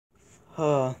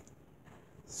Uh,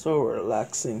 so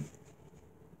relaxing.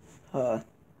 What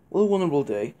a wonderful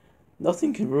day.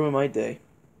 Nothing can ruin my day.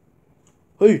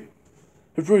 Hey,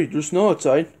 Freddy, there's snow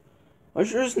outside. I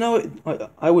sure snow.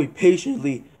 I wait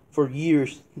patiently for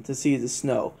years to see the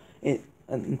snow in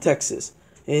Texas.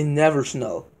 It never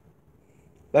snow.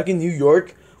 Back in New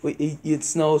York, it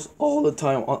snows all the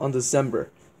time on December.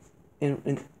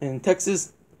 In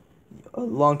Texas, a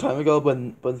long time ago,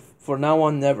 but for now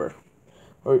on, never.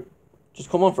 Or just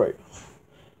come on, Freddy.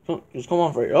 Just come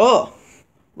on, Freddy. Oh,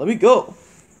 let me go.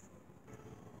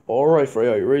 All right, Freddy,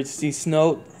 are you ready to see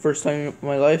snow? First time in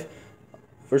my life.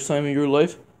 First time in your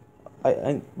life.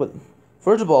 But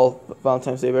first of all,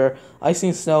 Valentine's Day Bear, I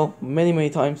seen snow many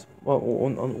times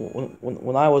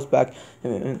when I was back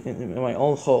in my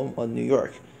own home in New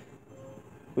York.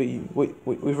 Wait,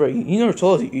 Freddy, you never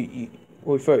told us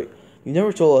wait, Freddy, you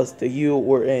never told us that you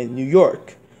were in New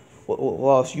York. Well,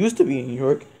 I was used to be in New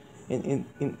York, and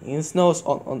it snows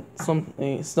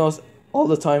it snows all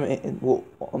the time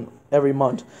on every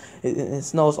month. It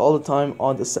snows all the time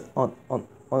on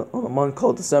a month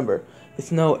called December. It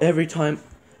snow every time.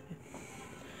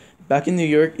 Back in New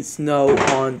York, it snow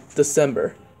on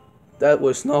December. That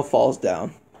was snow falls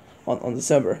down on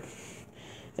December.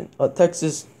 In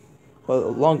Texas, well,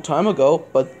 a long time ago,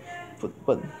 but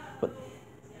but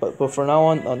but for now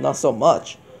on, not so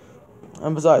much.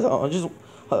 And besides, I'd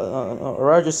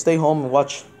rather just stay home and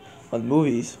watch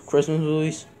movies, Christmas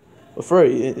movies. But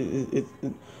Freddy,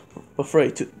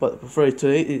 but Freddy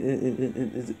today,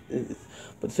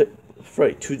 but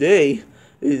Freddy today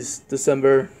is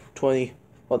December 20.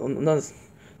 Well, not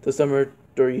December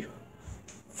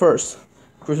 31st.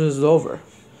 Christmas is over.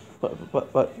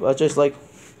 But I just like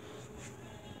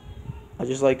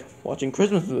watching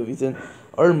Christmas movies and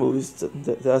other movies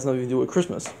that has nothing to do with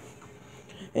Christmas.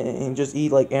 And just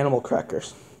eat like animal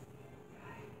crackers.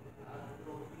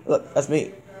 Look, that's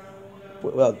me.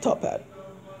 Without the top hat.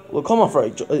 Well, come on,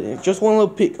 Freddy. Just one little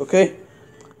peek, okay?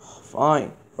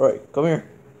 Fine. Alright, come here.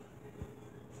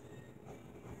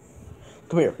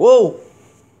 Come here. Whoa!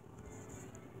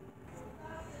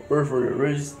 Are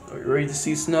you ready to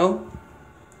see snow?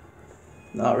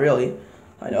 Not really.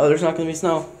 I know there's not gonna be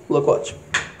snow. Look, watch.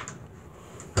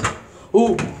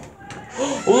 Oh!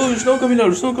 Oh, there's snow coming down.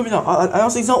 There's snow coming down. I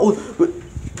don't see snow. Oh,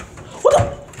 what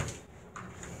the?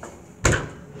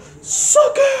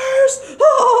 Suckers!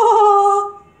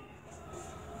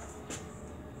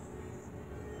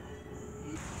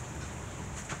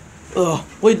 Ah!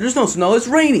 Wait, there's no snow. It's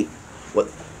rainy. What?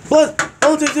 But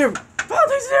Valentine's there.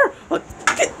 Valentine's there.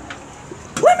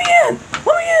 Let me in.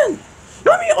 Let me in.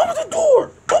 Let me open the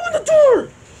door. Open the door.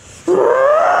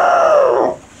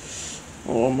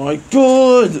 Oh my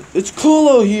god! It's cool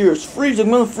out here. It's freezing.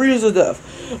 I'm gonna freeze to death.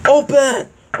 Open!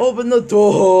 Open the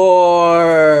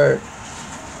door!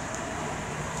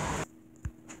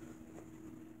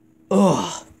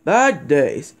 Ugh, bad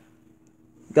days.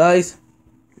 Guys,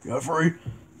 you're free.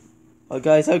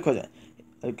 Guys, I have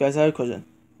a question.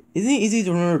 Isn't it easy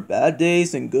to remember bad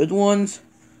days and good ones?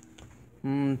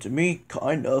 To me,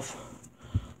 kind of.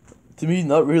 To me,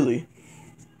 not really.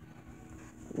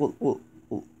 Well,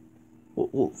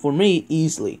 for me,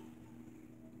 easily.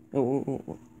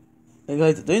 And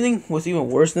guys, do you think what's even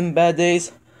worse than bad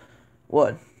days?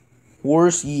 What?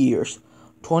 Worst years.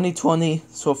 2020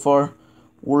 so far,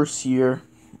 worst year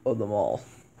of them all.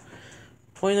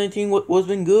 2019 was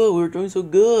been good. We were doing so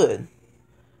good.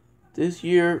 This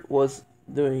year was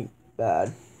doing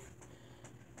bad.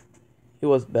 It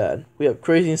was bad. We have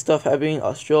crazy stuff happening.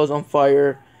 Australia's on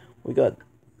fire. We got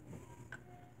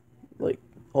like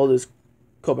all this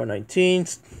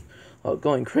COVID-19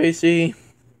 going crazy,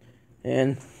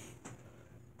 and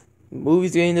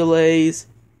movies getting delays,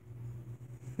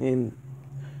 and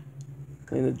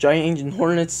the giant engine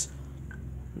hornets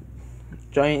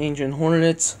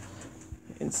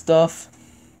and stuff.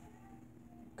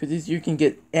 Could this year can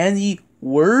get any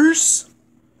worse?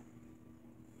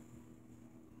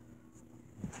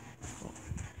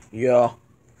 Yeah.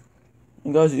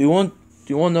 And guys, do you want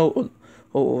to know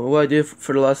what I did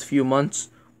for the last few months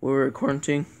when we were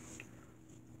quarantined?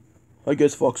 I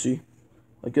guess, Foxy.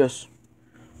 I guess.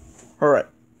 Alright.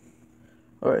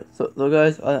 So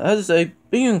guys, I have to say,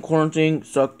 being in quarantine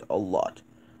sucked a lot.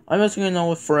 I miss hanging out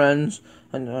with friends,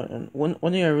 and one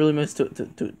thing I really miss to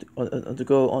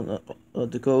go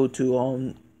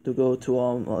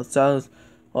to sales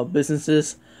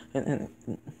businesses, and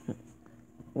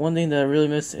one thing that I really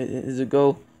miss is to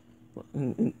go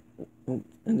and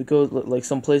to go like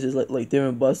some places like Dave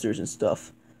and Buster's and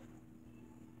stuff.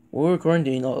 When we were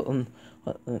quarantined,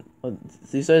 they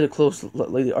decided to close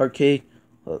like the arcade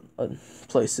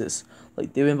places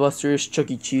like Dave and Buster's,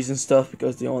 Chuck E. Cheese, and stuff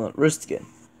because they don't want to risk it.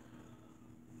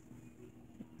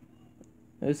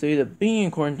 They say that being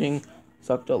in quarantine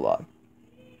sucked a lot.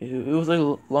 It was like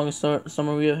the longest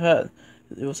summer we have had.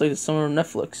 It was like the summer of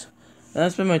Netflix. And I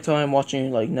spent my time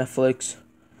watching like Netflix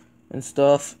and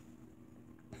stuff.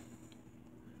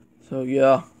 So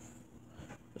yeah,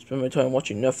 I spent my time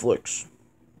watching Netflix.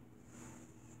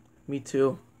 Me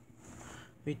 2,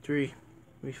 Me 3,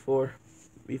 Me 4,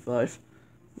 Me 5,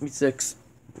 Me 6,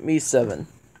 Me 7.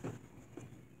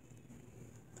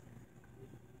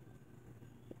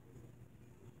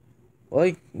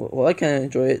 Well, I kind of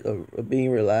enjoy it,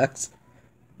 being relaxed,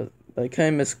 but I kind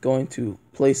of miss going to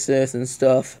places and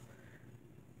stuff.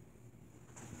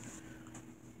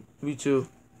 Me too.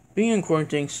 Being in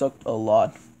quarantine sucked a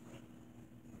lot.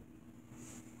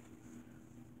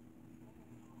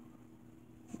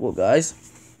 Well, guys,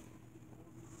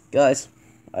 guys,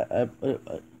 I have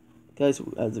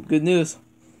the good news.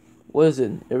 What is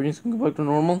it? Everything's gonna go back to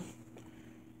normal.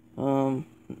 Um,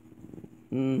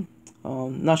 mm,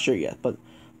 not sure yet, but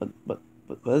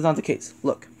that's not the case.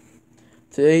 Look,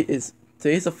 today's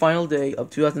the final day of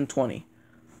 2020.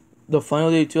 The final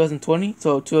day of 2020.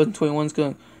 So 2021 is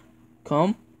gonna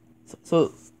come.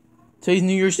 So today's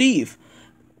New Year's Eve.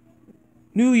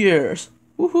 New Year's.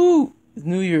 Woohoo! It's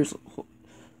New Year's.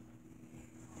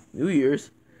 New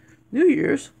Year's. New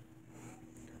Year's.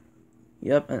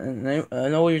 Yep, and I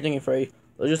know what you're thinking, Freddy.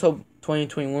 Let's just hope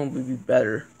 2021 will be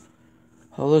better.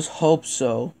 Oh, let's hope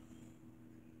so.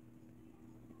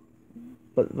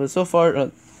 But so far,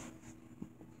 I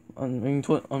mean,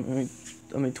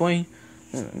 20.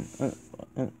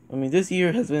 This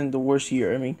year has been the worst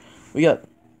year. I mean, we got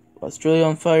Australia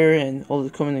on fire, and all the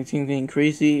COVID-19 getting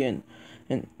crazy, and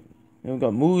we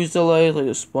got movies delayed, like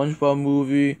the SpongeBob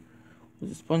movie,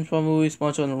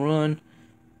 SpongeBob on the Run,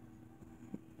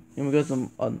 and we got some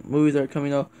movies that are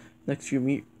coming out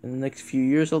in the next few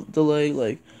years of delay,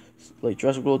 like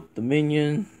Jurassic World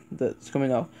Dominion that's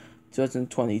coming out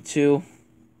 2022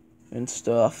 and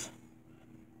stuff.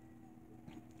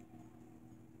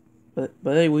 But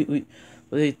hey,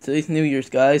 today's New Year's,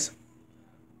 guys.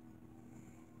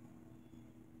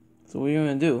 So what are you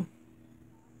gonna do?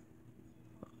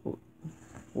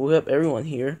 We'll have everyone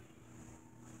here,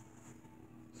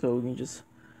 so we can just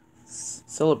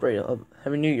celebrate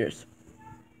Happy New Year's.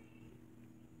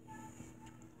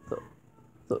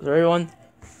 So everyone,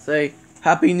 say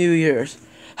Happy New Year's.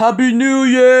 Happy New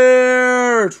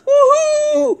Year's!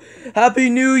 Woohoo! Happy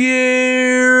New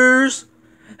Year's!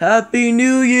 Happy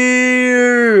New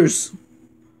Year's!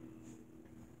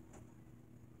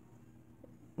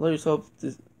 Let's hope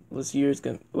let's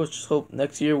just hope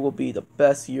next year will be the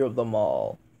best year of them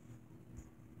all.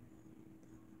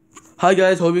 Hi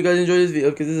guys, hope you guys enjoyed this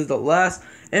video because this is the last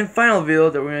and final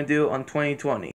video that we're gonna do on 2020.